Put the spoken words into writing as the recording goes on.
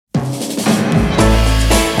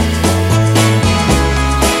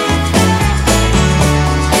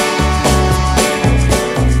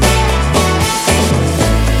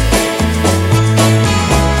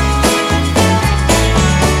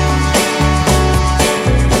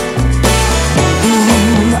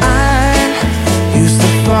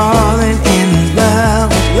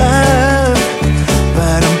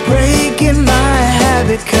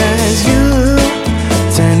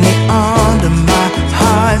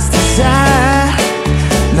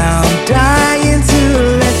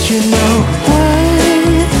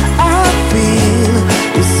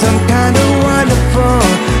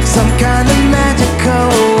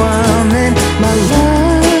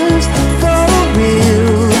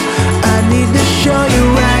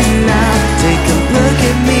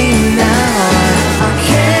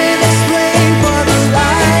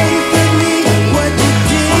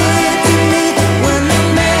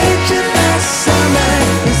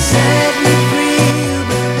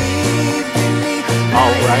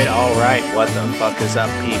All right. What the fuck is up,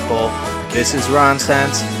 people? This is Ron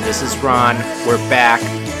Sense. This is Ron. We're back.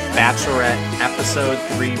 Bachelorette episode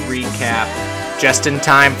 3 recap. Just in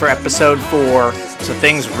time for episode 4. So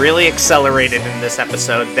things really accelerated in this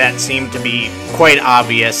episode. That seemed to be quite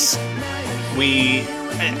obvious.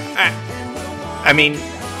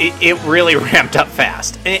 It really ramped up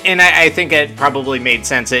fast. And I think it probably made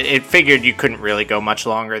sense. It figured you couldn't really go much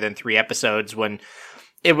longer than 3 episodes when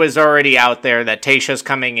it was already out there that Tayshia's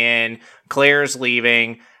coming in, Clare's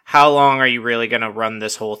leaving. How long are you really going to run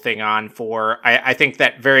this whole thing on for? I think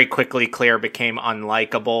that very quickly Clare became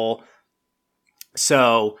unlikable.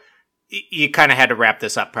 So you kind of had to wrap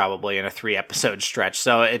this up probably in a 3-episode stretch.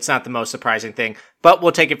 So it's not the most surprising thing. But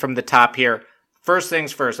we'll take it from the top here. First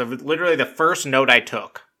things first. Literally the first note I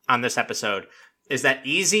took on this episode is that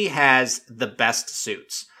Easy has the best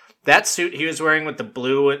suits. That suit he was wearing with the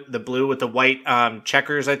blue with the white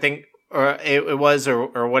checkers, I think, or it was,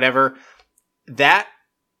 or whatever, that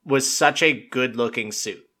was such a good-looking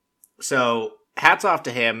suit. So, hats off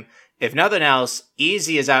to him. If nothing else,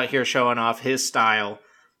 Easy is out here showing off his style,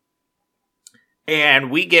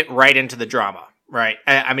 and we get right into the drama, right?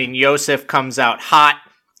 I mean, Yosef comes out hot.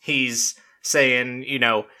 He's saying, you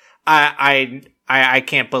know, I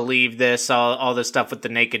can't believe this, all this stuff with the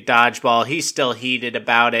naked dodgeball. He's still heated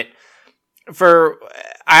about it.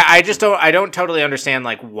 I don't totally understand,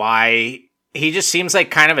 like, why he just seems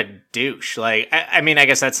like kind of a douche. Like, I mean, I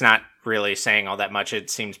guess that's not really saying all that much. It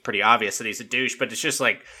seems pretty obvious that he's a douche, but it's just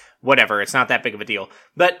like, whatever. It's not that big of a deal.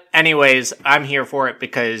 But anyways, I'm here for it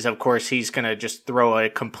because, of course, he's going to just throw a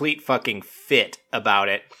complete fucking fit about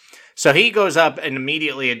it. So he goes up and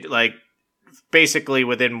immediately, like, basically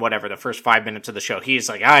within whatever the first 5 minutes of the show, he's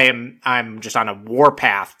like, I'm just on a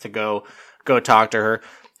warpath to go talk to her.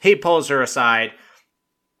 He pulls her aside.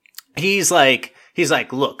 He's like,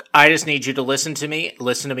 look, I just need you to listen to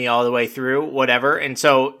me all the way through, whatever. And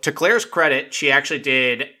so to Claire's credit, she actually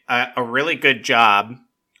did a really good job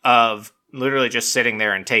of literally just sitting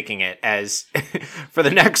there and taking it, as for the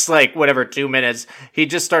next, like, whatever, 2 minutes, he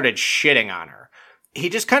just started shitting on her. He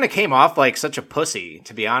just kind of came off like such a pussy,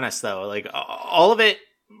 to be honest, though. Like, all of it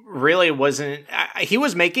really wasn't... He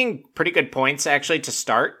was making pretty good points, actually, to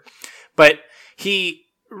start. But he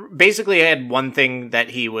basically had one thing that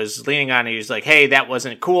he was leaning on. He was like, hey, that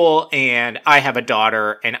wasn't cool, and I have a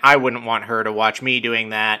daughter, and I wouldn't want her to watch me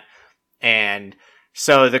doing that. And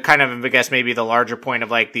so the kind of, I guess, maybe the larger point of,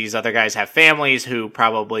 like, these other guys have families who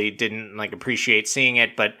probably didn't, like, appreciate seeing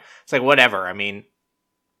it. But it's like, whatever. I mean,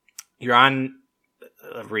 you're on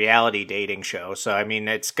a reality dating show, so I mean,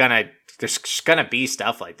 there's gonna be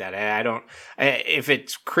stuff like that. If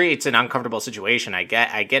it creates an uncomfortable situation, I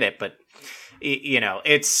get it, but you know,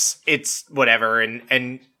 it's whatever.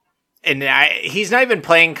 And he's not even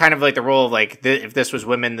playing kind of like the role of like, if this was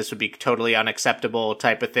women, this would be totally unacceptable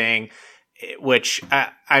type of thing, which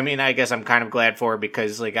I mean, I guess I'm kind of glad for,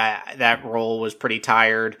 because like that role was pretty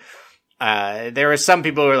tired. There were some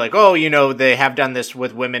people who were like, oh, you know, they have done this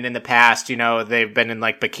with women in the past, you know, they've been in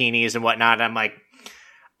like bikinis and whatnot. And I'm like,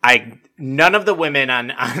 none of the women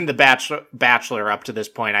on the Bachelor up to this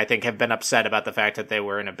point, I think, have been upset about the fact that they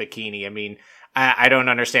were in a bikini. I mean, I don't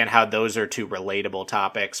understand how those are two relatable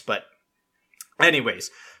topics, but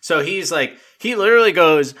anyways, so he's like, he literally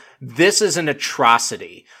goes, this is an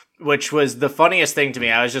atrocity, which was the funniest thing to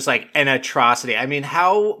me. I was just like, an atrocity. I mean,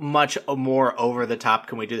 how much more over the top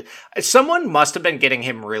can we do this? Someone must have been getting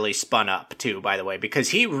him really spun up too, by the way, because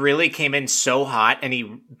he really came in so hot and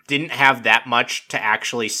he didn't have that much to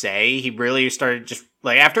actually say. He really started just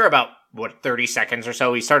like, after about 30 seconds or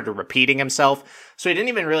so, he started repeating himself. So he didn't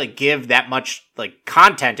even really give that much like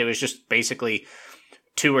content. It was just basically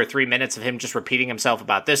 2 or 3 minutes of him just repeating himself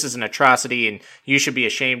about this is an atrocity and you should be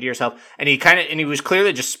ashamed of yourself. And he was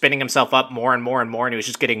clearly just spinning himself up more and more and more. And he was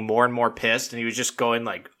just getting more and more pissed. And he was just going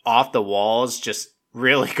like off the walls, just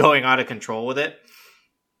really going out of control with it.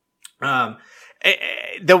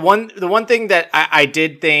 The one thing that I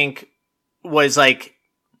did think was like,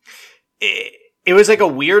 it was like a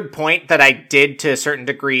weird point that I did to a certain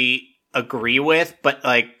degree agree with, but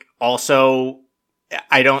like also,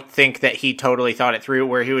 I don't think that he totally thought it through,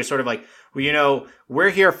 where he was sort of like, well, you know, we're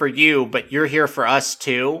here for you, but you're here for us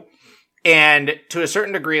too. And to a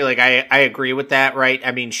certain degree, like, I agree with that, right?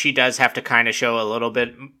 I mean, she does have to kind of show a little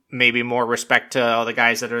bit, maybe more respect to all the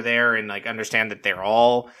guys that are there and like understand that they're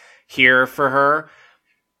all here for her.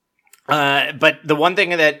 But the one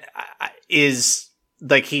thing that is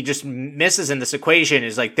like, he just misses in this equation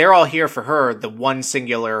is like, they're all here for her, the one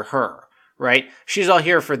singular her, right? She's all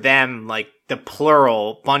here for them, like, the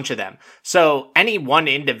plural bunch of them. So any one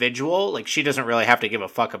individual, like, she doesn't really have to give a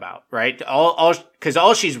fuck about, right? Because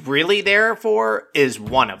all she's really there for is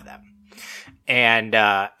one of them. And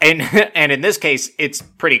and in this case, it's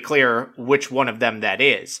pretty clear which one of them that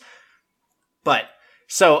is. But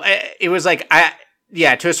so it was like,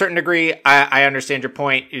 to a certain degree, I understand your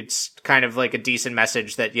point. It's kind of like a decent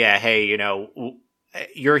message that, yeah, hey, you know,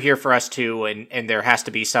 you're here for us too, and there has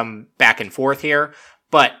to be some back and forth here,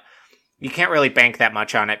 but you can't really bank that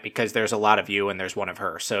much on it because there's a lot of you and there's one of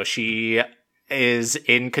her. So she is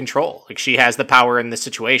in control. Like, she has the power in this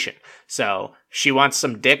situation. So she wants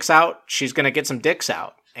some dicks out, she's going to get some dicks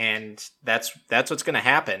out. And that's what's going to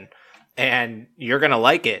happen. And you're going to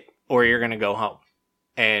like it or you're going to go home.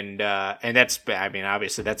 And that's, I mean,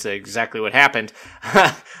 obviously that's exactly what happened.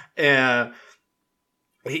 I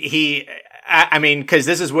mean, cause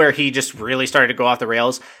this is where he just really started to go off the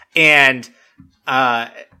rails. And,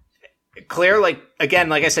 Claire, like, again,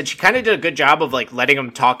 like I said, she kind of did a good job of, like, letting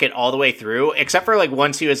him talk it all the way through, except for, like,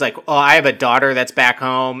 once he was like, oh, I have a daughter that's back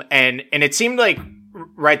home. And it seemed like,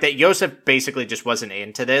 right, that Yosef basically just wasn't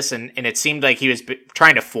into this. And it seemed like he was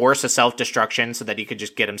trying to force a self-destruction so that he could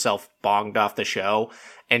just get himself bonged off the show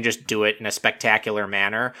and just do it in a spectacular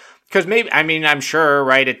manner. Because maybe, I mean, I'm sure,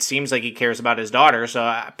 right, it seems like he cares about his daughter.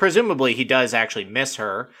 So presumably he does actually miss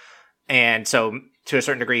her. And so to a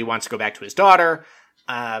certain degree, he wants to go back to his daughter.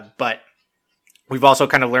 But we've also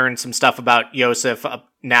kind of learned some stuff about Yosef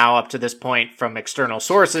up to this point from external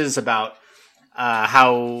sources about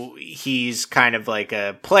how he's kind of like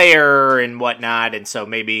a player and whatnot. And so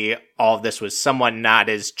maybe all of this was somewhat not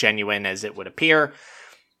as genuine as it would appear.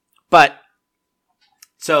 But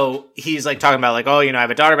so he's like talking about like, oh, you know, I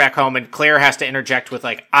have a daughter back home, and Claire has to interject with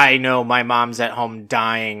like, I know my mom's at home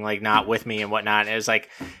dying, like not with me and whatnot. And it was like,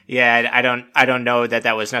 yeah, I don't know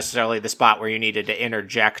that was necessarily the spot where you needed to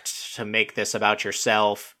interject to make this about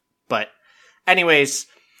yourself. But anyways,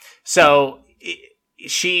 so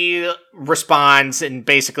she responds and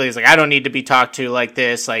basically is like, I don't need to be talked to like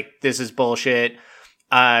this is bullshit.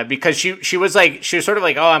 Because she was sort of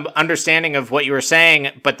like, oh, I'm understanding of what you were saying,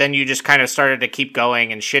 but then you just kind of started to keep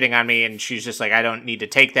going and shitting on me, and she's just like, I don't need to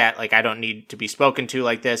take that, like, I don't need to be spoken to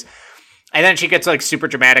like this. And then she gets like super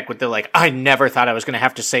dramatic with the like, I never thought I was going to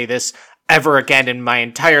have to say this ever again in my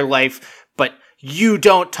entire life, but you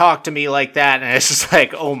don't talk to me like that. And it's just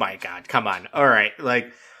like, oh my God, come on. All right.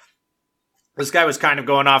 Like, this guy was kind of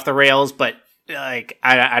going off the rails, but like,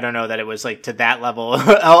 I don't know that it was like to that level.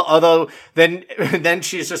 Although then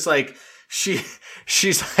she's just like,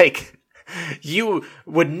 she's like, you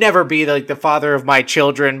would never be like the father of my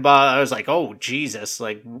children. But I was like, oh Jesus,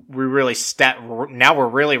 like we really now we're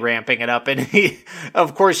really ramping it up. And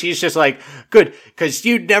of course he's just like, good, because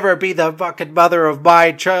you'd never be the fucking mother of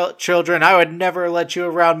my children. I would never let you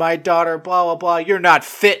around my daughter, blah, blah, blah. You're not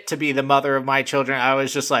fit to be the mother of my children. I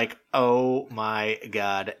was just like, oh my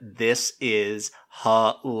God, this is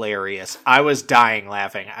hilarious. I was dying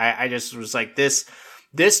laughing. I just was like, this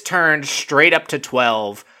turned straight up to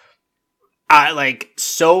 12. Like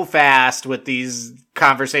so fast with these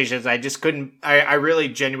conversations. I just couldn't, I really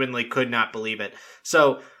genuinely could not believe it.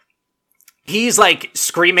 So he's like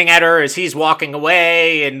screaming at her as he's walking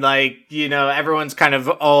away, and like, you know, everyone's kind of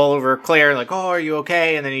all over Claire, like, oh, are you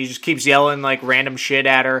okay? And then he just keeps yelling like random shit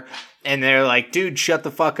at her. And they're like, dude, shut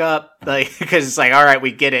the fuck up. Like, because it's like, all right,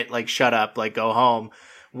 we get it. Like, shut up. Like, go home.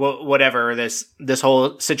 Whatever. This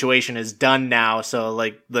whole situation is done now. So,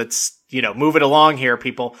 like, let's, you know, move it along here,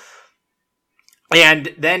 people.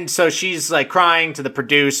 And then, so she's like crying to the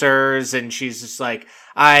producers, and she's just like,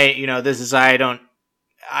 I'm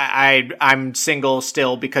single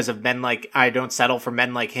still because of men like, I don't settle for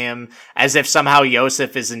men like him, as if somehow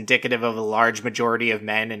Yosef is indicative of a large majority of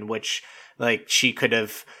men in which, like, she could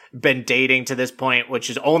have been dating to this point, which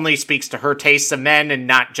is only speaks to her tastes of men and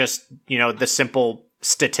not just, you know, the simple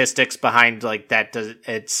statistics behind like that.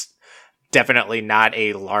 It's definitely not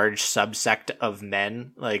a large subsect of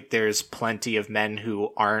men. Like, there's plenty of men who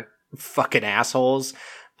aren't fucking assholes,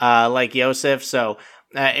 like Yosef. So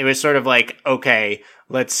it was sort of like, okay,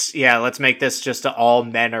 let's make this just a all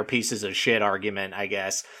men are pieces of shit argument, I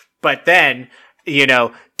guess. But then, you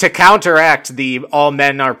know, to counteract the all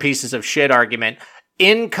men are pieces of shit argument,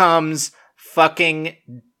 in comes fucking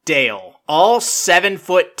Dale. All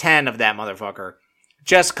 7'10" of that motherfucker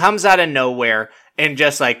just comes out of nowhere and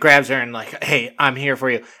just like grabs her and like, hey, I'm here for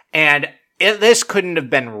you. And this couldn't have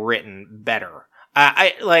been written better.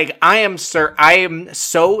 I am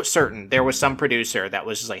so certain there was some producer that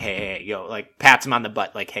was just like, hey, yo, like pats him on the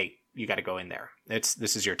butt, like, hey, you got to go in there.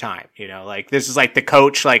 This is your time, you know, like this is like the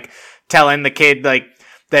coach, like telling the kid like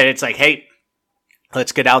that it's like, hey,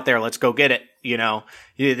 let's get out there. Let's go get it. You know,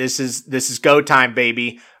 this is go time,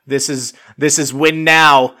 baby. This is win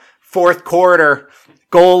now. Fourth quarter,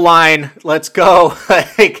 goal line. Let's go.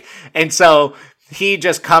 Like, and so he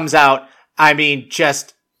just comes out. I mean,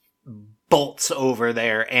 just bolts over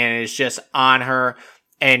there and is just on her.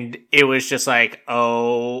 And it was just like,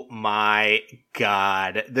 oh my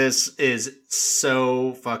God, this is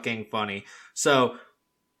so fucking funny. So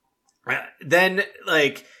then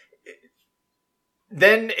it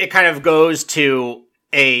kind of goes to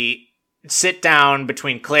a sit down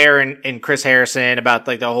between Claire and Chris Harrison about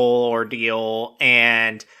like the whole ordeal.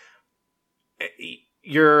 And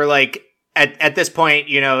you're like, at this point,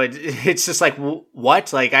 you know, it's just like,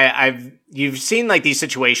 what? Like you've seen like these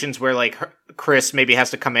situations where like Chris maybe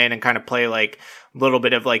has to come in and kind of play like a little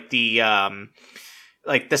bit of like the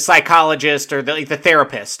psychologist or the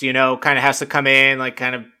therapist, you know, kind of has to come in, like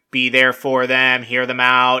kind of be there for them, hear them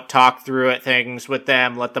out, talk through things with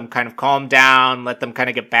them, let them kind of calm down, let them kind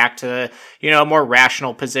of get back to, you know, more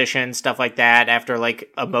rational position, stuff like that after like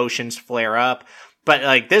emotions flare up. But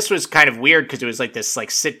like this was kind of weird because it was like this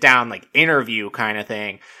like sit down like interview kind of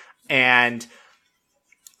thing. And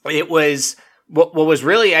it was what was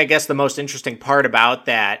really, I guess, the most interesting part about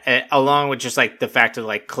that, along with just like the fact that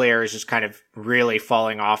like Claire is just kind of really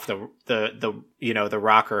falling off the you know, the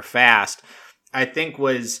rocker fast, I think,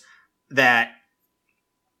 was that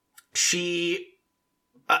she,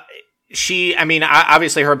 I mean,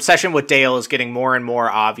 obviously her obsession with Dale is getting more and more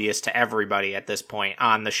obvious to everybody at this point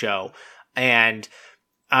on the show. And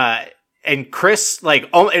Chris, like,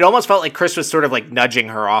 it almost felt like Chris was sort of like nudging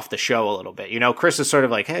her off the show a little bit. You know, Chris is sort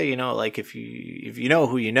of like, hey, you know, like if you know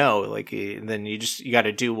who you know, like, then you got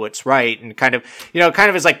to do what's right. And kind of, you know, kind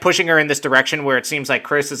of is like pushing her in this direction where it seems like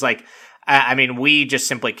Chris is like, I mean, we just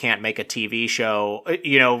simply can't make a TV show,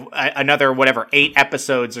 you know, another, whatever, 8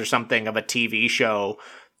 episodes or something of a TV show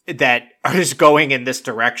that is going in this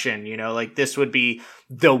direction, you know, like this would be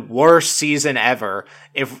the worst season ever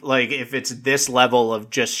if it's this level of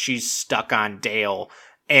just she's stuck on Dale.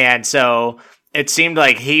 And so it seemed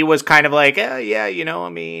like he was kind of like, yeah, you know, I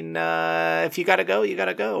mean, if you gotta go, you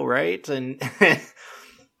gotta go, right? And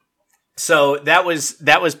so that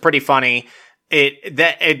was pretty funny.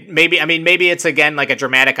 Maybe it's again like a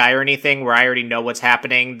dramatic irony thing where I already know what's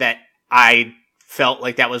happening, that I felt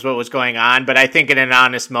like that was what was going on. But I think in an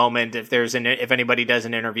honest moment, if anybody does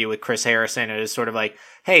an interview with Chris Harrison, it is sort of like,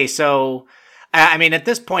 hey, so I mean, at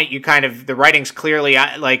this point, the writing's clearly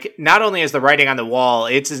like, not only is the writing on the wall,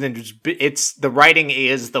 it's the writing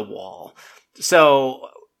is the wall. So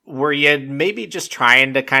were you maybe just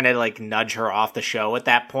trying to kind of like nudge her off the show at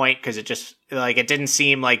that point? Because it just like, it didn't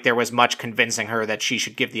seem like there was much convincing her that she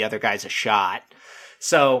should give the other guys a shot.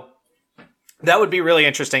 So that would be really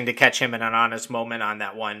interesting to catch him in an honest moment on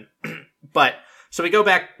that one. But so we go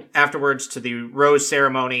back afterwards to the rose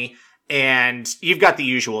ceremony, and you've got the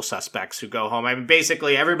usual suspects who go home. I mean,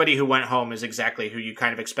 basically everybody who went home is exactly who you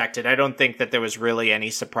kind of expected. I don't think that there was really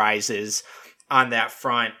any surprises on that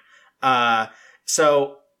front.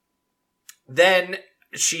 So then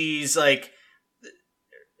she's like,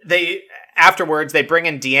 afterwards they bring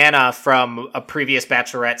in Deanna from a previous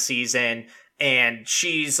Bachelorette season, and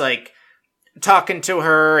she's like talking to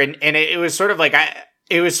her, and it was sort of like,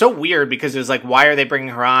 it was so weird because it was like, why are they bringing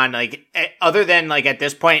her on? Like, other than like at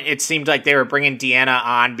this point, it seemed like they were bringing Deanna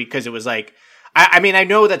on because it was like, I mean, I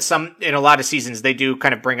know that in a lot of seasons, they do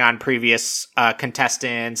kind of bring on previous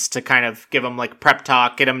contestants to kind of give them like prep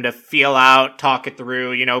talk, get them to feel out, talk it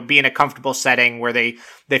through, you know, be in a comfortable setting where they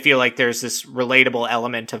feel like there's this relatable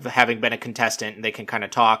element of having been a contestant and they can kind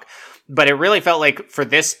of talk. But it really felt like for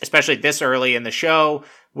this, especially this early in the show,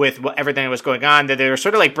 with everything that was going on, that they were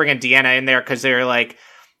sort of like bringing Deanna in there because they were like,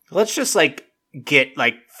 let's just like get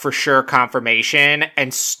like for sure confirmation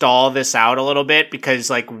and stall this out a little bit, because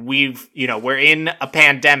like we're in a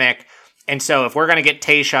pandemic, and so if we're gonna get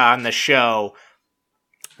Tayshia on the show,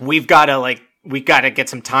 we gotta get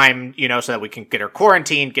some time, you know, so that we can get her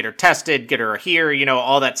quarantined, get her tested, get her here, you know,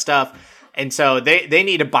 all that stuff. And so they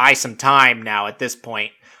need to buy some time now at this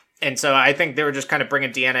point. And so I think they were just kind of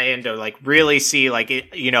bringing Deanna in to like really see, like,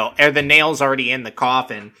 you know, are the nails already in the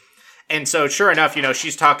coffin? And so sure enough, you know,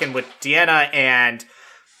 she's talking with Deanna, and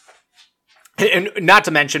not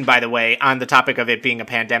to mention, by the way, on the topic of it being a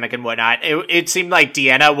pandemic and whatnot, it seemed like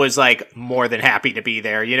Deanna was like more than happy to be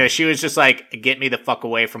there. You know, she was just like, get me the fuck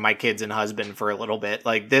away from my kids and husband for a little bit.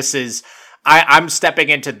 Like, this is, I'm stepping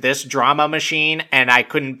into this drama machine, and I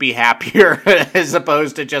couldn't be happier as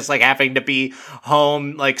opposed to just like having to be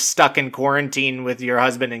home, like stuck in quarantine with your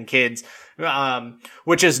husband and kids,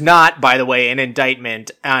 which is not, by the way, an indictment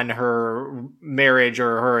on her marriage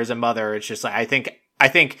or her as a mother. It's just like, I think I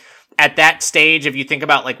think at that stage, if you think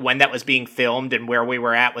about like when that was being filmed and where we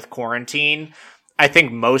were at with quarantine, I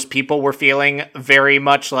think most people were feeling very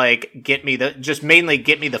much like mainly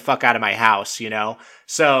get me the fuck out of my house, you know?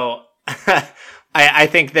 So I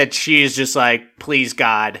think that she's just like, please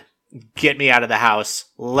God, get me out of the house.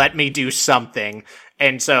 Let me do something.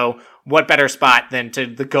 And so what better spot than to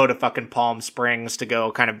go to fucking Palm Springs to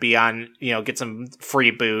go kind of be on, you know, get some free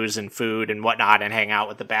booze and food and whatnot and hang out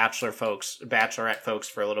with the Bachelorette folks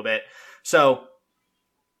for a little bit. So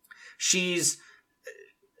she's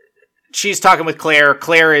talking with Claire.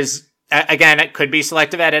 Claire is, again, it could be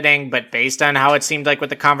selective editing, but based on how it seemed like with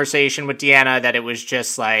the conversation with Deanna, that it was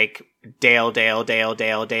just like Dale.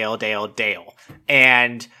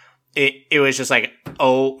 And it was just like,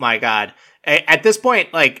 oh my God. At this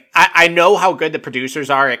point, like, I know how good the producers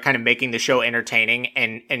are at kind of making the show entertaining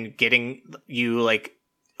and getting you, like,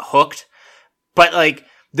 hooked. But, like,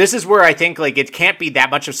 this is where I think, like, it can't be that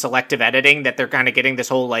much of selective editing that they're kind of getting this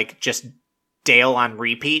whole, like, just Dale on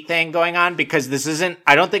repeat thing going on, because this isn't,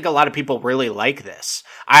 I don't think a lot of people really like this.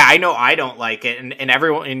 I know I don't like it, and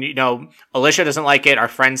everyone, and, you know, Alicia doesn't like it. Our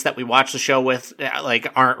friends that we watch the show with,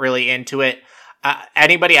 like, aren't really into it.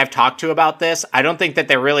 Anybody I've talked to about this, I don't think that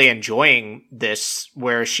they're really enjoying this,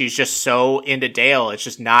 where she's just so into Dale. It's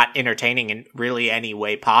just not entertaining in really any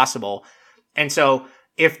way possible. And so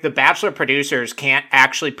if the Bachelor producers can't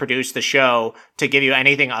actually produce the show to give you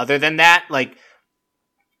anything other than that, like,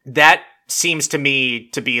 that seems to me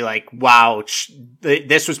to be like, wow,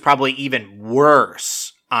 this was probably even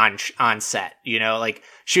worse on set, you know, like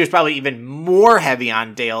she was probably even more heavy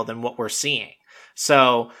on Dale than what we're seeing.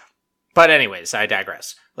 So, but anyways, I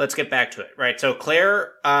digress. Let's get back to it, right? So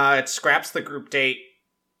Claire scraps the group date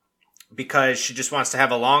because she just wants to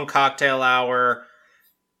have a long cocktail hour.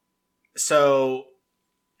 So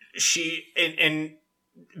she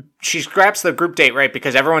scraps the group date, right?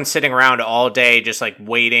 Because everyone's sitting around all day just like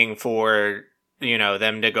waiting for, you know,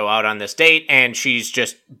 them to go out on this date, and she's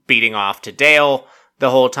just beating off to Dale the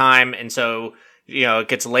whole time. And so, you know, it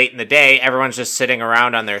gets late in the day, everyone's just sitting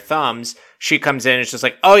around on their thumbs. She comes in and it's just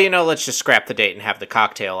like, oh, you know, let's just scrap the date and have the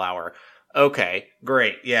cocktail hour. Okay,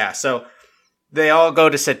 great. Yeah. So they all go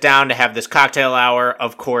to sit down to have this cocktail hour.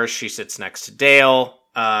 Of course, she sits next to Dale.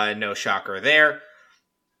 No shocker there.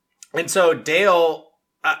 And so Dale,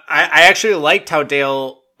 I actually liked how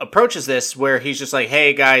Dale approaches this, where he's just like,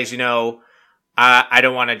 hey guys, you know, I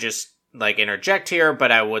don't want to just like interject here,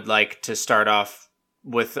 but I would like to start off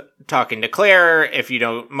with talking to Claire. If you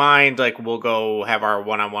don't mind, like, we'll go have our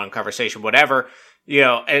one-on-one conversation, whatever, you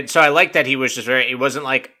know. And so I like that he was just it wasn't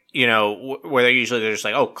like, you know, where they're just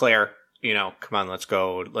like, oh, Claire, you know, come on, let's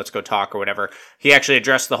go talk or whatever. He actually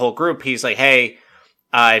addressed the whole group. He's like, hey,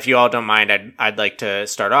 if you all don't mind, I'd like to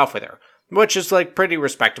start off with her, which is like pretty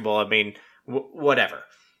respectable. I mean, whatever.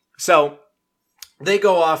 So they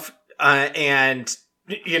go off, and,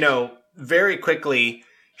 you know, very quickly,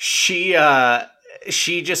 she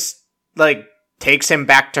just like takes him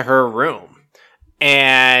back to her room.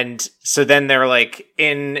 And so then they're like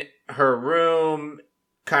in her room,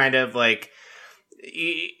 kind of like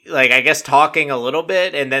I guess talking a little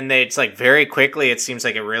bit. And then it's like very quickly, it seems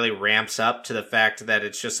like it really ramps up to the fact that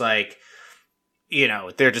it's just like, you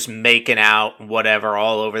know, they're just making out, whatever,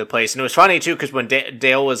 all over the place. And it was funny too, because when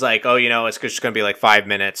Dale was like, oh, you know, it's just going to be like 5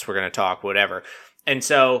 minutes, we're going to talk, whatever. And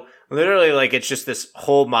so literally, like, it's just this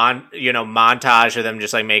whole montage of them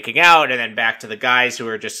just like making out, and then back to the guys who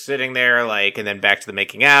are just sitting there, like, and then back to the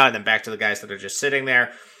making out, and then back to the guys that are just sitting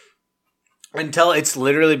there, until it's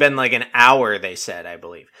literally been like an hour, they said, I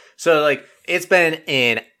believe. So like, it's been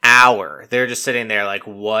an hour. They're just sitting there like,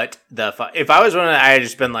 what the fuck? If I was one of them, I'd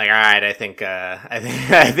just been like, all right, I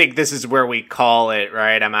think this is where we call it,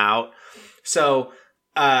 right? I'm out. So,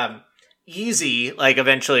 Easy, like,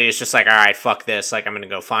 eventually it's just like, all right, fuck this, like, I'm gonna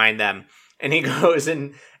go find them. And he goes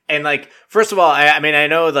and like, first of all, I mean, I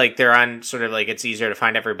know like they're on sort of like, it's easier to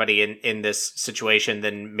find everybody in this situation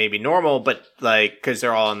than maybe normal, but like, because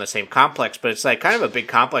they're all in the same complex, but it's like kind of a big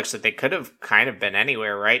complex that they could have kind of been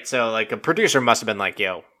anywhere, right? So like a producer must have been like,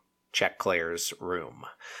 yo, check Claire's room.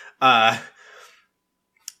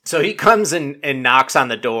 So he comes and knocks on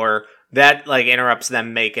the door. That like interrupts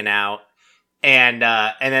them making out. And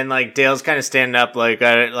then like Dale's kind of standing up, like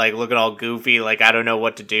looking all goofy, like, I don't know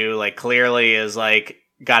what to do. Like, clearly is like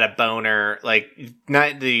got a boner. Like,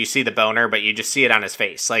 not that you see the boner, but you just see it on his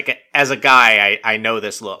face. Like, as a guy, I know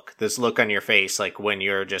this look on your face, like when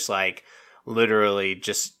you're just like literally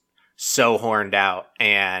just so horned out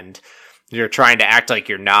and you're trying to act like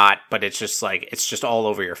you're not, but it's just like, it's just all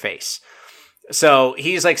over your face. So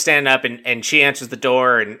he's like standing up, and she answers the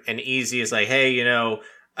door, and Easy is like, hey, you know,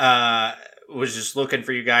 was just looking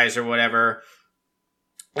for you guys or whatever.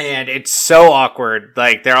 And it's so awkward.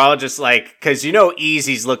 Like, they're all just like, because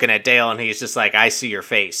Easy's looking at Dale and he's just like, I see your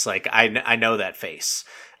face. Like, I know that face.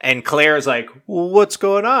 And Claire's like, well, what's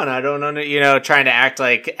going on? I don't know, trying to act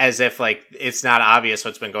like as if like it's not obvious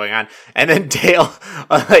what's been going on. And then Dale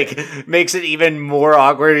like makes it even more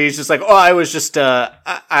awkward. He's just like, oh, I was just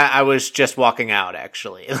I was just walking out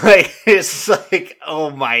actually. Like, it's like, oh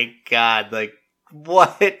my God, like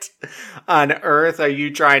what on earth are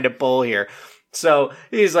you trying to pull here? So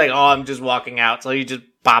he's like, oh, I'm just walking out. So he just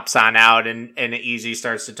bops on out and Easy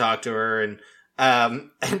starts to talk to her and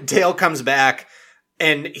Dale comes back.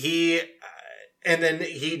 And then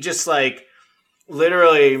he just like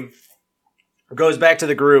literally goes back to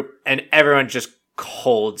the group and everyone's just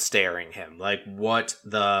cold staring him. Like, what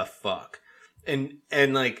the fuck? And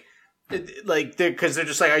like, because they're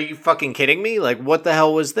just like, are you fucking kidding me? Like, what the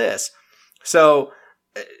hell was this? So,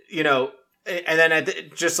 and then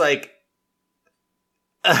just like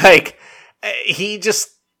he just,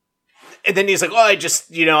 and then he's like, oh, I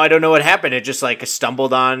just, I don't know what happened. It just like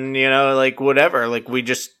stumbled on, like whatever. Like we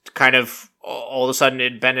just kind of all of a sudden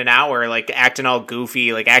it'd been an hour, like acting all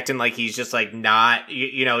goofy, like acting like he's just like not,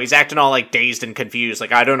 he's acting all like dazed and confused.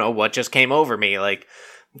 Like, I don't know what just came over me. Like,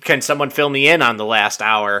 can someone fill me in on the last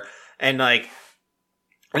hour? And like,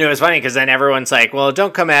 and it was funny because then everyone's like, well,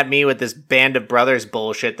 don't come at me with this Band of Brothers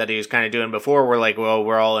bullshit that he was kind of doing before. We're like, well,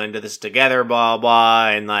 we're all into this together, blah, blah.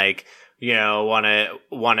 And like,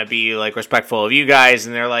 want to be like respectful of you guys.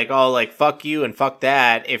 And they're like, oh, like, fuck you and fuck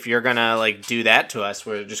that. If you're gonna like do that to us,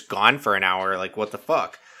 we're just gone for an hour. Like, what the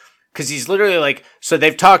fuck? Cause he's literally like, so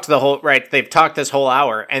they've talked they've talked this whole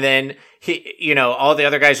hour. And then he, all the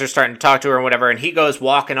other guys are starting to talk to her and whatever. And he goes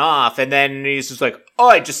walking off. And then he's just like, oh,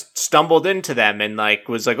 I just stumbled into them and like,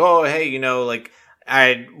 was like, oh, hey, like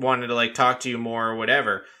I wanted to like talk to you more or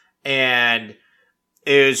whatever. And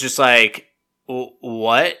it was just like,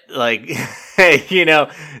 what? Like,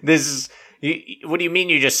 this is, what do you mean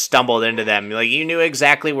you just stumbled into them? Like, you knew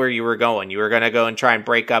exactly where you were going. You were going to go and try and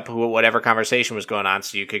break up whatever conversation was going on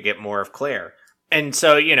so you could get more of Claire. And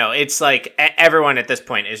so, it's like everyone at this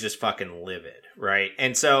point is just fucking livid, right?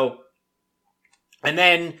 And so, and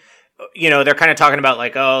then, they're kind of talking about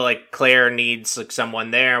like, oh, like Claire needs like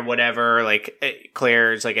someone there, whatever. Like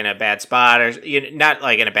Claire's like in a bad spot or not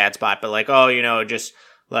like in a bad spot, but like, oh, just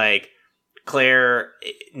like, Claire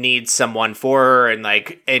needs someone for her, and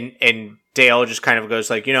like, and Dale just kind of goes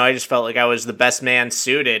like, I just felt like I was the best man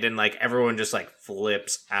suited, and like everyone just like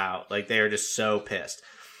flips out, like they are just so pissed.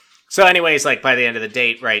 So, anyways, like by the end of the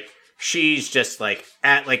date, right, she's just like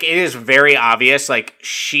it is very obvious, like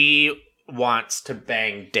she wants to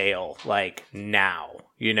bang Dale like now,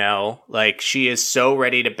 like she is so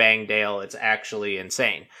ready to bang Dale, it's actually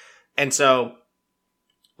insane, and so.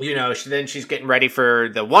 Then she's getting ready for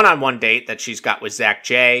the one-on-one date that she's got with Zach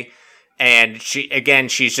J. And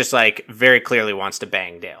she's just like very clearly wants to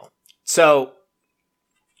bang Dale. So,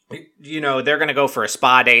 they're going to go for a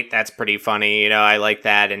spa date. That's pretty funny. I like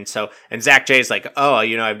that. And Zach J's like, oh,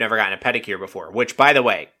 I've never gotten a pedicure before. Which, by the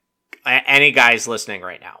way, any guys listening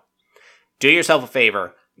right now, do yourself a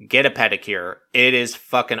favor, get a pedicure. It is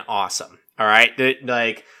fucking awesome. All right?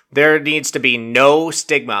 Like, there needs to be no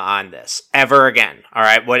stigma on this ever again. All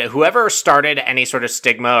right. Whoever started any sort of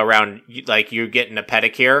stigma around like you getting a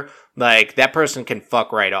pedicure, like that person can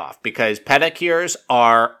fuck right off because pedicures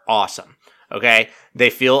are awesome. Okay. They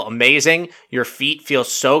feel amazing. Your feet feel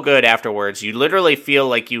so good afterwards. You literally feel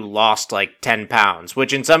like you lost like 10 pounds,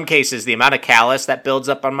 which in some cases, the amount of callus that builds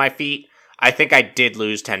up on my feet, I think I did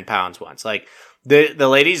lose 10 pounds once. Like, The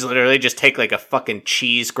ladies literally just take like a fucking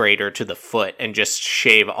cheese grater to the foot and just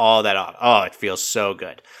shave all that off. Oh, it feels so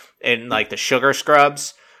good. And like the sugar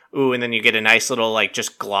scrubs. Ooh, and then you get a nice little like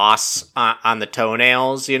just gloss on the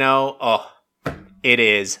toenails, Oh, it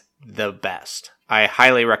is the best. I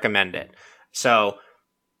highly recommend it. So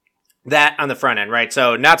that on the front end, right?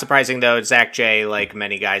 So not surprising though, Zach J, like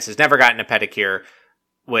many guys, has never gotten a pedicure,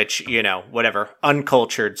 which, whatever.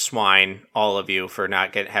 Uncultured swine, all of you, for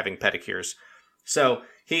not having pedicures. So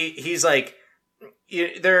he's like,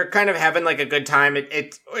 they're kind of having like a good time.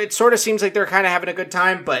 It sort of seems like they're kind of having a good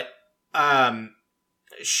time, but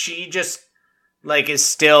she just like is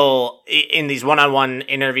still in these one-on-one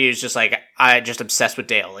interviews, just like just obsessed with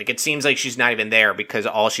Dale. Like it seems like she's not even there because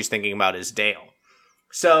all she's thinking about is Dale.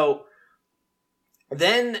 So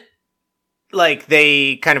then like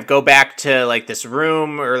they kind of go back to like this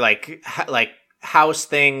room or like house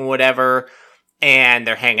thing, whatever. And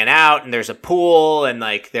they're hanging out and there's a pool and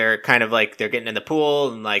like they're kind of like they're getting in the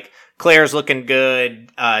pool and like Claire's looking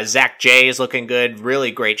good, Zach J is looking good, really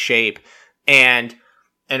great shape. And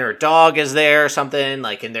and her dog is there or something,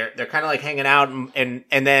 like, and they're kind of like hanging out, and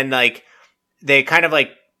then like they kind of like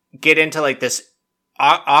get into like this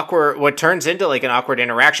awkward, what turns into like an awkward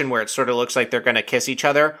interaction where it sort of looks like they're going to kiss each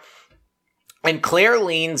other. And Claire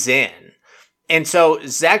leans in. And so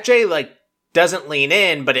Zach J like doesn't lean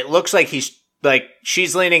in, but it looks like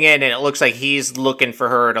she's leaning in, and it looks like he's looking for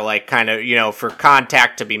her to like kind of, you know, for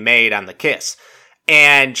contact to be made on the kiss.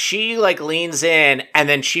 And she like leans in, and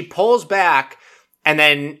then she pulls back, and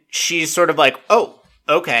then she's sort of like, oh,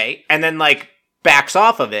 okay. And then like backs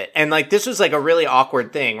off of it. And like, this was like a really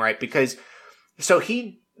awkward thing, right? Because so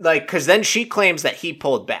because then she claims that he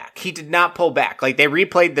pulled back. He did not pull back. Like, they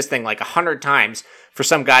replayed this thing like 100 times for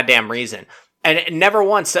some goddamn reason. And never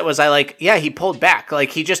once that was I like, yeah, he pulled back.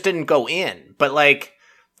 Like, he just didn't go in. But like,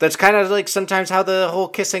 that's kind of like sometimes how the whole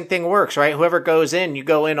kissing thing works, right? Whoever goes in, you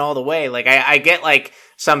go in all the way. Like, I get like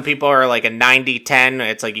some people are like a 90-10.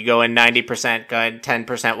 It's like you go in 90%, go in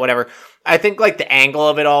 10%, whatever. I think like the angle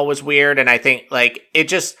of it all was weird. And I think like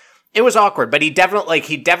it was awkward, but he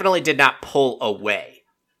definitely did not pull away.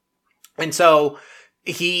 And so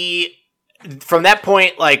he, from that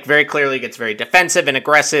point, like very clearly gets very defensive and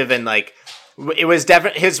aggressive, and like it was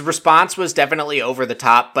his response was definitely over the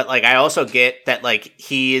top. But like I also get that like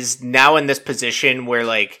he is now in this position where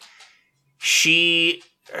like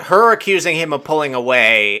her accusing him of pulling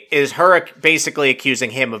away is her basically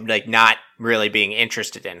accusing him of like not really being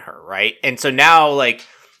interested in her, right? And so now like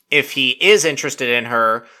if he is interested in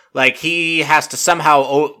her, like he has to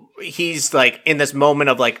somehow. He's like in this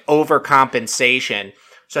moment of like overcompensation.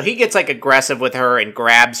 So he gets like aggressive with her and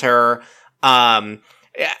grabs her. I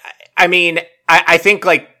mean, I think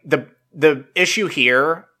like the issue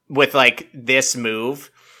here with like this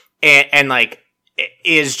move and like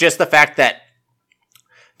is just the fact that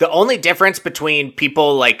the only difference between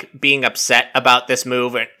people like being upset about this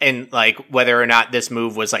move and like whether or not this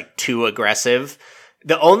move was like too aggressive,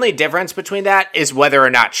 the only difference between that is whether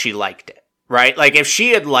or not she liked it. Right? Like, if she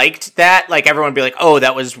had liked that, like, everyone would be like, oh,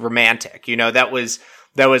 that was romantic. You know, that was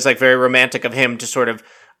like very romantic of him to sort of,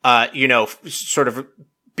 you know, sort of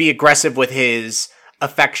be aggressive with his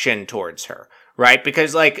affection towards her. Right?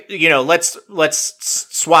 Because, like, you know, let's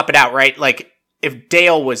swap it out, right? Like, if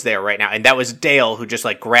Dale was there right now, and that was Dale who just,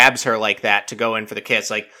 like, grabs her like that to go in for the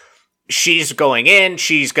kiss, like, she's going in,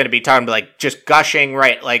 she's going to be talking, like, just gushing,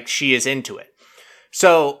 right? Like, she is into it.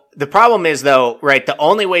 So the problem is, though, right, the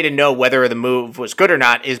only way to know whether the move was good or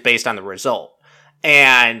not is based on the result.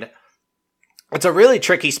 And it's a really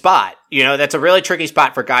tricky spot. You know, that's a really tricky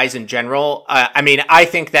spot for guys in general. I mean, I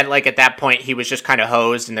think that, like, at that point, he was just kind of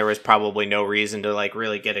hosed, and there was probably no reason to, like,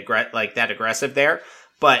 really get that aggressive there.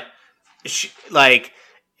 But,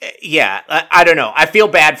 yeah, I don't know. I feel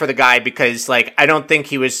bad for the guy because, like, I don't think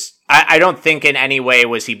he was... I don't think in any way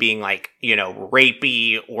was he being, like, you know,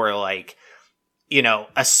 rapey or, like... you know,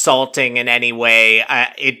 assaulting in any way.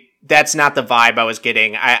 That's not the vibe I was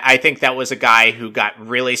getting. I think that was a guy who got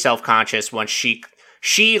really self-conscious once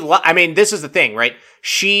I mean, this is the thing, right?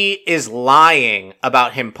 She is lying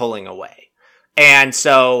about him pulling away. And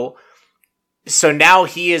so now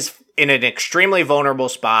he is in an extremely vulnerable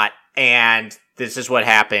spot, and this is what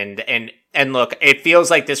happened. And look, it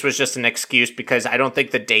feels like this was just an excuse because I don't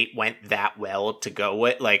think the date went that well to go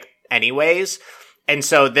with, like, anyways. And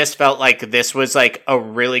so this felt like this was like a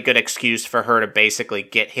really good excuse for her to basically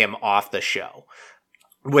get him off the show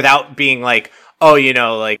without being like, oh, you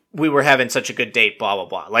know, like we were having such a good date, blah, blah,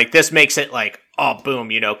 blah. Like this makes it like, oh, boom,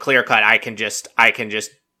 you know, clear cut. I can just,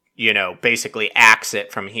 you know, basically axe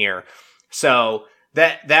it from here. So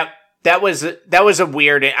that was a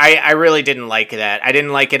weird, I really didn't like that. I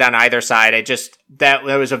didn't like it on either side. That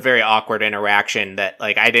was a very awkward interaction that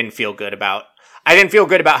like, I didn't feel good about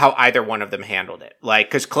how either one of them handled it. Like,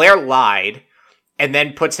 because Claire lied and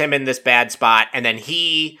then puts him in this bad spot, and then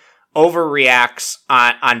he overreacts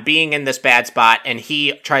on being in this bad spot, and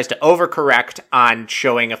he tries to overcorrect on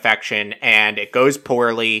showing affection, and it goes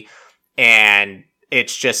poorly, and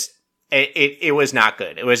it's just, it was not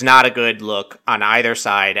good. It was not a good look on either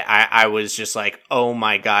side. I was just like, oh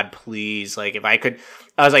my God, please. Like, if I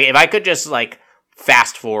could just like,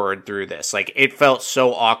 fast forward through this. Like, it felt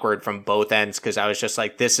so awkward from both ends because I was just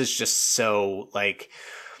like, this is just so, like,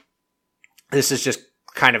 this is just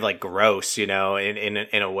kind of, like, gross, you know, in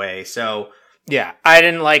a way. So, yeah, I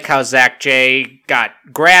didn't like how Zach J got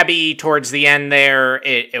grabby towards the end there.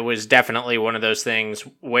 It was definitely one of those things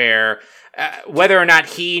where whether or not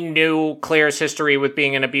he knew Claire's history with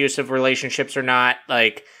being in abusive relationships or not,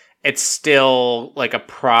 like, it's still like a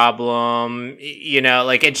problem, you know,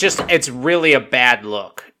 like it's really a bad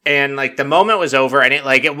look. And like the moment was over, and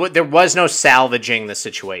there was no salvaging the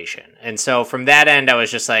situation. And so from that end, I was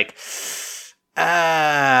just like,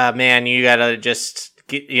 man, you gotta just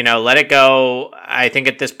let it go. I think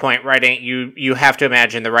at this point, writing you have to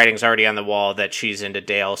imagine the writing's already on the wall that she's into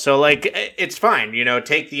Dale. So like it's fine,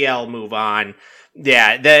 take the L, move on.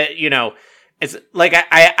 Yeah, it's like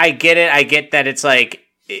I get it. I get that it's like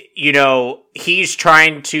he's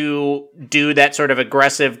trying to do that sort of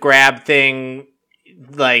aggressive grab thing.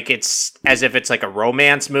 Like it's as if it's like a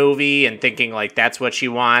romance movie and thinking like that's what she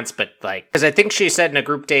wants, but like because I think she said in a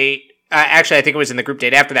group date. Actually, I think it was in the group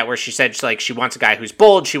date after that where she said she wants a guy who's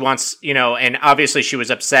bold. She wants and obviously she was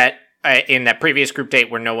upset in that previous group date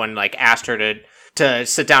where no one like asked her to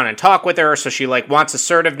sit down and talk with her. So she like wants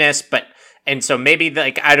assertiveness, and so maybe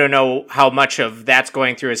like I don't know how much of that's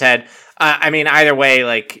going through his head. I mean, either way,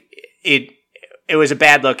 like it was a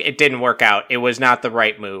bad look. It didn't work out. It was not the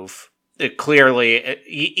right move. Clearly,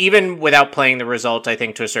 even without playing the result, I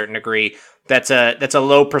think to a certain degree, that's a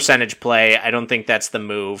low percentage play. I don't think that's the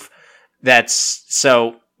move. That's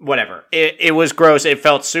so whatever. It was gross. It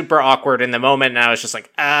felt super awkward in the moment, and I was just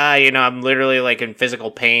like, I'm literally like in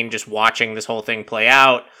physical pain just watching this whole thing play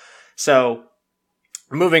out. So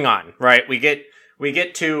moving on, right? We get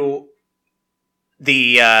to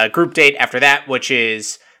the group date after that, which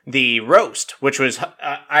is the roast, which was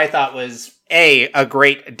I thought was a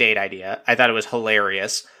great date idea. I thought it was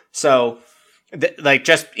hilarious. So, like,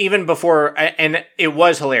 just even before, and it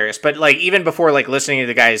was hilarious, but like even before, like listening to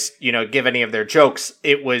the guys, give any of their jokes,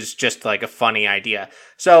 it was just like a funny idea.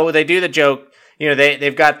 So they do the joke.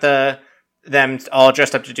 They've got them all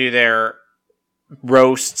dressed up to do their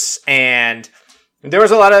roasts, and there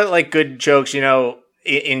was a lot of like good jokes.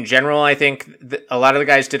 In general, I think a lot of the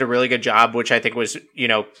guys did a really good job, which I think was,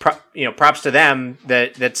 props to them.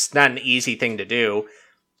 That's not an easy thing to do.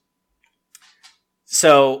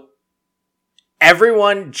 So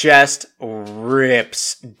everyone just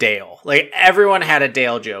rips Dale. Like everyone had a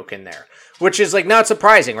Dale joke in there, which is like not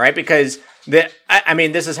surprising, right? Because this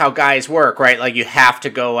is how guys work, right? Like you have to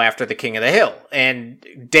go after the king of the hill, and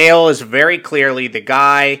Dale is very clearly the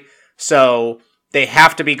guy. So they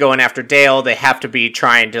have to be going after Dale. They have to be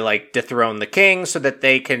trying to like dethrone the king so that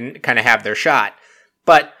they can kind of have their shot.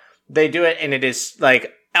 But they do it, and it is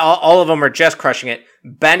like all of them are just crushing it.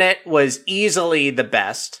 Bennett was easily the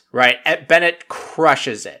best, right? Bennett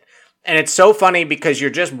crushes it. And it's so funny because you're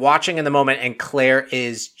just watching in the moment and Claire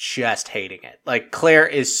is just hating it. Like Claire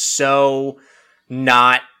is so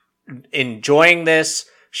not enjoying this.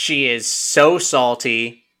 She is so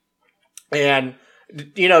salty. And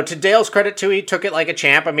to Dale's credit too, he took it like a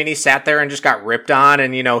champ. I mean, he sat there and just got ripped on,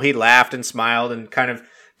 and he laughed and smiled and kind of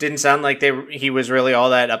didn't sound like he was really all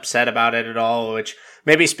that upset about it at all, which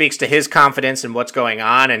maybe speaks to his confidence in what's going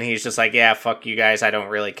on. And he's just like, yeah, fuck you guys. I don't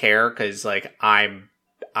really care because like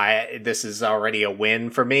this is already a win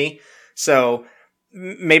for me. So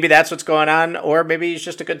maybe that's what's going on, or maybe he's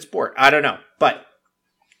just a good sport. I don't know. But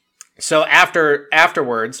so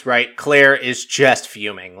afterwards, right, Claire is just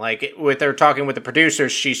fuming. Like with her talking with the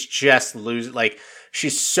producers, she's just losing. Like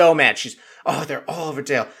she's so mad. They're all over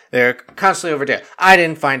Dale. They're constantly over Dale. I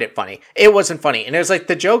didn't find it funny. It wasn't funny. And it was like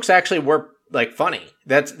the jokes actually were like funny.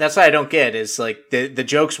 That's what I don't get is like the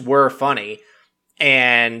jokes were funny.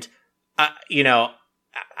 And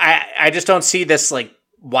I just don't see this like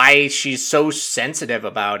why she's so sensitive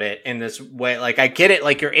about it in this way. Like, I get it.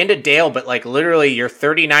 Like, you're into Dale, but like, literally, you're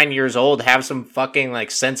 39 years old. Have some fucking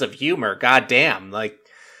like sense of humor. God damn. Like,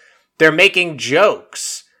 they're making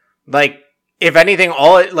jokes. Like, if anything,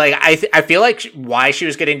 I feel like why she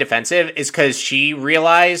was getting defensive is because she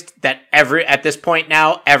realized that at this point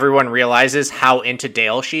now, everyone realizes how into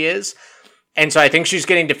Dale she is. And so I think she's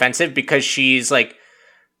getting defensive because she's like,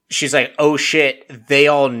 oh shit, they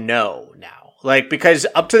all know now. Like, because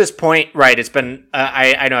up to this point, right, it's been,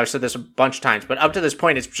 I know I've said this a bunch of times, but up to this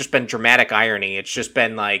point, it's just been dramatic irony. It's just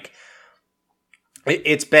been like,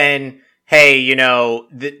 it's been, hey,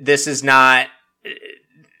 this is not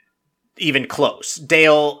even close.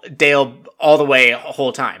 Dale all the way, the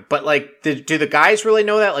whole time. But like, do the guys really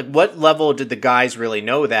know that? Like, what level did the guys really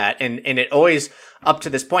know that? And it always, up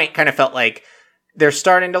to this point, kind of felt like they're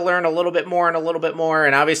starting to learn a little bit more and a little bit more.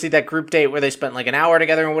 And obviously that group date where they spent like an hour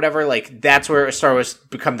together and whatever, like that's where it started to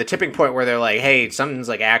become the tipping point where they're like, hey, something's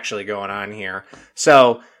like actually going on here.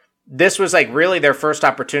 So this was like really their first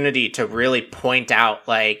opportunity to really point out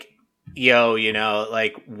like, yo,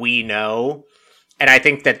 like we know. And I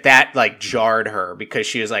think that like jarred her because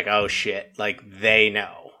she was like, oh shit, like they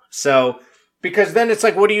know. So, because then it's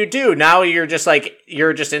like, what do you do? Now you're just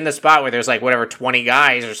in the spot where there's like whatever 20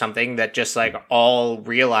 guys or something that just like all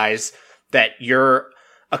realize that you're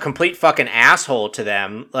a complete fucking asshole to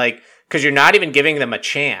them, like, because you're not even giving them a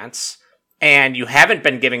chance, and you haven't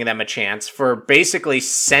been giving them a chance for basically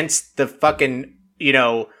since the fucking,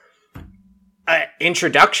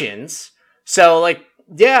 introductions. So, like,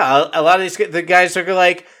 yeah, a lot of the guys are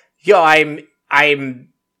like, yo, I'm,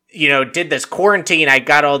 did this quarantine. I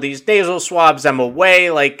got all these nasal swabs. I'm away,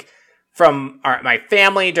 like, from my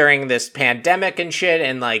family during this pandemic and shit.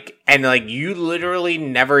 And you literally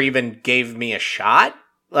never even gave me a shot.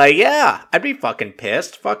 Like, yeah, I'd be fucking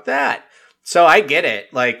pissed. Fuck that. So I get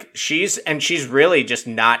it. Like, she's really just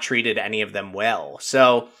not treated any of them well.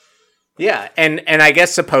 So, yeah. And I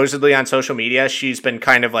guess supposedly on social media, she's been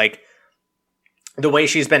kind of like, the way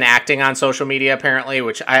she's been acting on social media, apparently,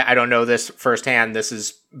 which I don't know this firsthand. This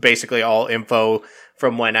is basically all info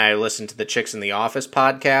from when I listened to the Chicks in the Office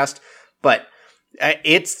podcast. But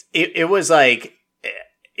it was like,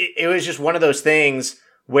 it was just one of those things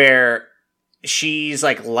where she's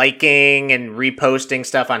like liking and reposting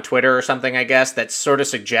stuff on Twitter or something, I guess, that sort of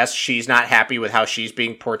suggests she's not happy with how she's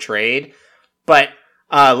being portrayed. But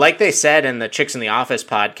like they said in the Chicks in the Office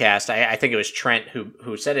podcast, I think it was Trent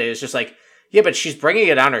who said it. It's just like, yeah, but she's bringing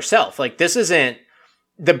it on herself. Like, this isn't...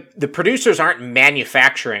 The producers aren't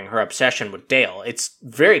manufacturing her obsession with Dale. It's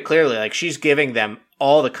very clearly, like, she's giving them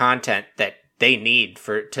all the content that they need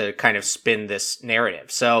to kind of spin this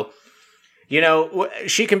narrative. So,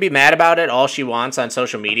 she can be mad about it all she wants on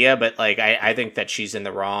social media, but, like, I think that she's in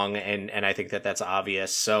the wrong, and I think that that's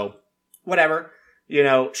obvious. So, whatever.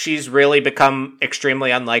 She's really become extremely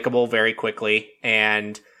unlikable very quickly,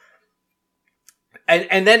 and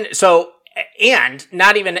then, so... And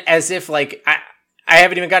not even as if, like, I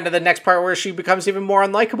haven't even gotten to the next part where she becomes even more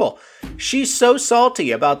unlikable. She's so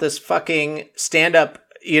salty about this fucking stand-up,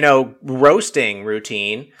 roasting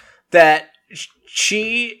routine that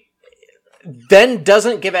she then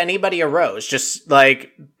doesn't give anybody a rose. Just,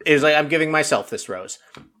 like, is like, I'm giving myself this rose.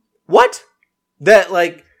 What? That,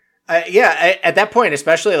 like, at that point,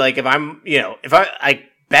 especially, like, if I'm,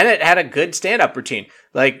 Bennett had a good stand-up routine.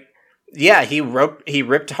 Like, yeah, he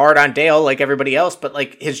ripped hard on Dale like everybody else, but,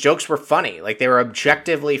 like, his jokes were funny. Like, they were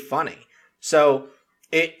objectively funny. So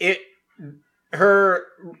it's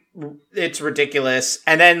ridiculous.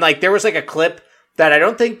 And then, like, there was, like, a clip that I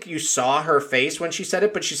don't think you saw her face when she said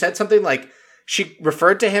it, but she said something like, she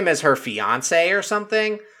referred to him as her fiance or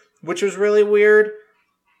something, which was really weird.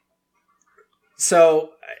 So,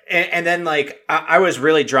 and then, like, I was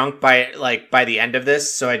really drunk by the end of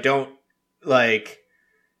this, so I don't, like,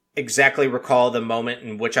 exactly recall the moment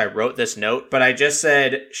in which I wrote this note, but I just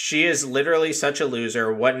said, she is literally such a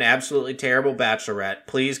loser. What an absolutely terrible bachelorette.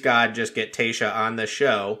 Please, God, just get Tayshia on the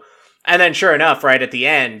show. And then sure enough, right at the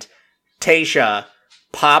end, Tayshia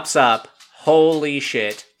pops up. Holy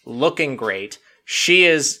shit. Looking great. She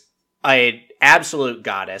is an absolute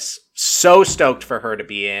goddess. So stoked for her to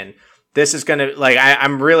be in. This is going to, like,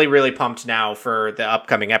 I'm really, really pumped now for the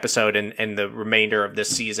upcoming episode and the remainder of this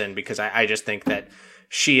season, because I just think that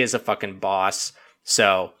she is a fucking boss.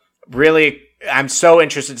 So really, I'm so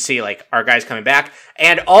interested to see, like, our guys coming back.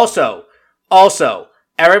 And also,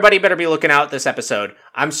 everybody better be looking out this episode.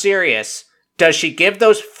 I'm serious. Does she give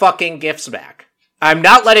those fucking gifts back? I'm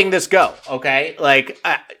not letting this go, okay? Like,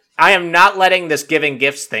 I am not letting this giving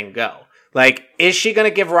gifts thing go. Like, is she going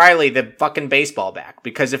to give Riley the fucking baseball back?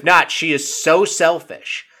 Because if not, she is so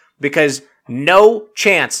selfish. Because no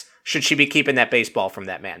chance should she be keeping that baseball from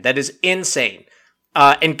that man. That is insane.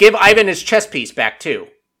 And give Ivan his chess piece back, too.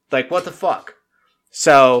 Like, what the fuck?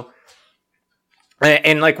 So,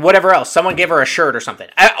 and like, whatever else. Someone give her a shirt or something.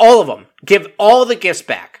 All of them. Give all the gifts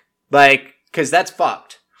back. Like, because that's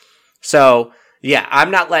fucked. So, yeah,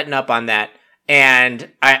 I'm not letting up on that. And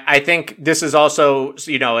I think this is also,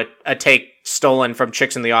 a take stolen from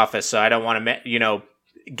Chicks in the Office. So I don't want to,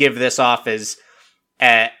 give this off as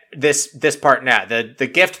this part now. The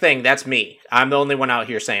gift thing, that's me. I'm the only one out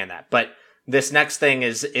here saying that. But this next thing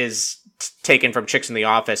is taken from Chicks in the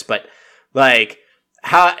Office, but, like,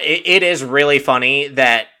 how it is really funny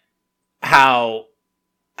that how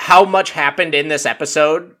much happened in this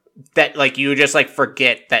episode that, like, you just, like,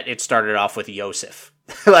 forget that it started off with Yosef.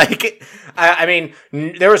 Like, I mean,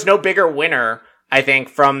 there was no bigger winner, I think,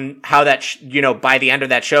 from how that, by the end of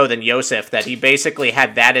that show than Yosef, that he basically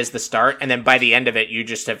had that as the start, and then by the end of it, you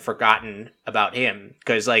just have forgotten about him.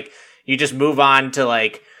 Because, like, you just move on to,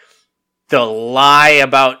 like, the lie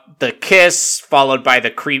about the kiss, followed by the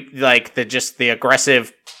the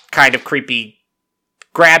aggressive, kind of creepy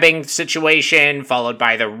grabbing situation, followed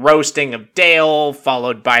by the roasting of Dale,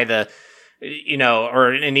 followed by the,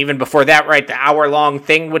 and even before that, right, the hour-long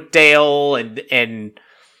thing with Dale, and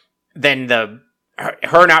then the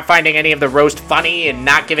her not finding any of the roast funny and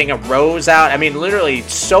not giving a rose out. I mean, literally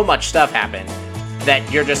so much stuff happened that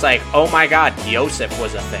you're just like, oh my god, Yosef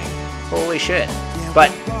was a thing. Holy shit.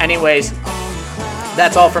 But anyways,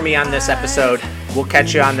 that's all for me on this episode. We'll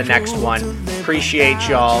catch you on the next one. Appreciate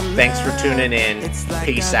y'all. Thanks for tuning in.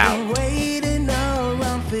 Peace out.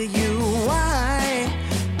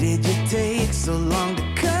 Did you take so long to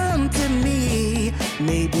come to me?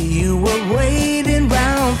 Maybe you were waiting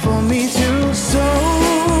round for me too. So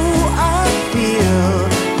I feel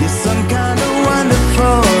you're some kind of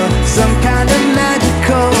wonderful, some kind of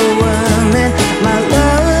magical woman. My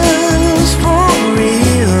love's for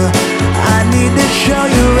real. I need to show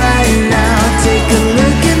you right now. Take a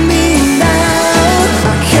look at me now.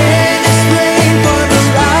 I can't explain for the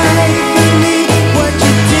life of me what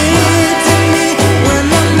you did to me when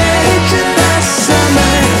I met you last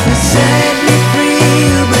summer. You set me free,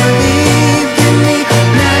 you believed in me.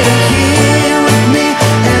 Now you're here with me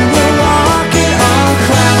and we're walking on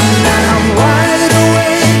cloud nine. I'm wide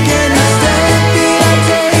awake and the step that I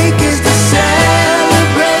take is to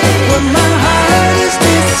celebrate what my heart has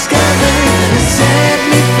discovered. You set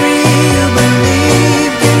me free, you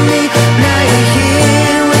believed in me. Now you're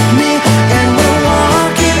here with me and we're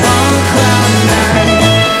walking on cloud nine.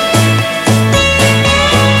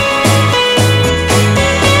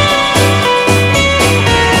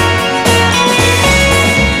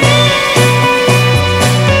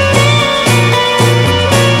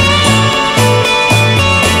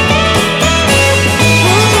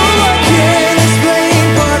 I can't explain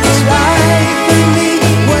for the life of me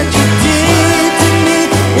what you did to me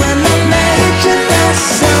when I met you last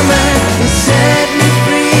summer. You set me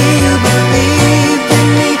free, you believed in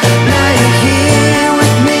me. Now you're here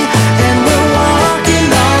with me and we're walking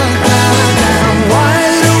on cloud nine. I'm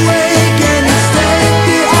wide awake and the step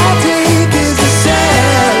that I take is to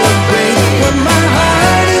celebrate what my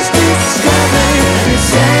heart has discovered. You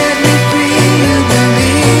set me free, you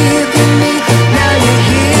believed in me. Now you're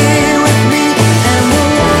here with me and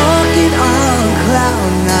we're walking on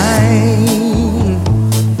cloud nine.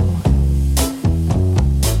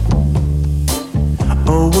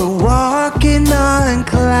 Oh, we're walking on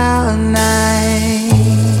cloud nine.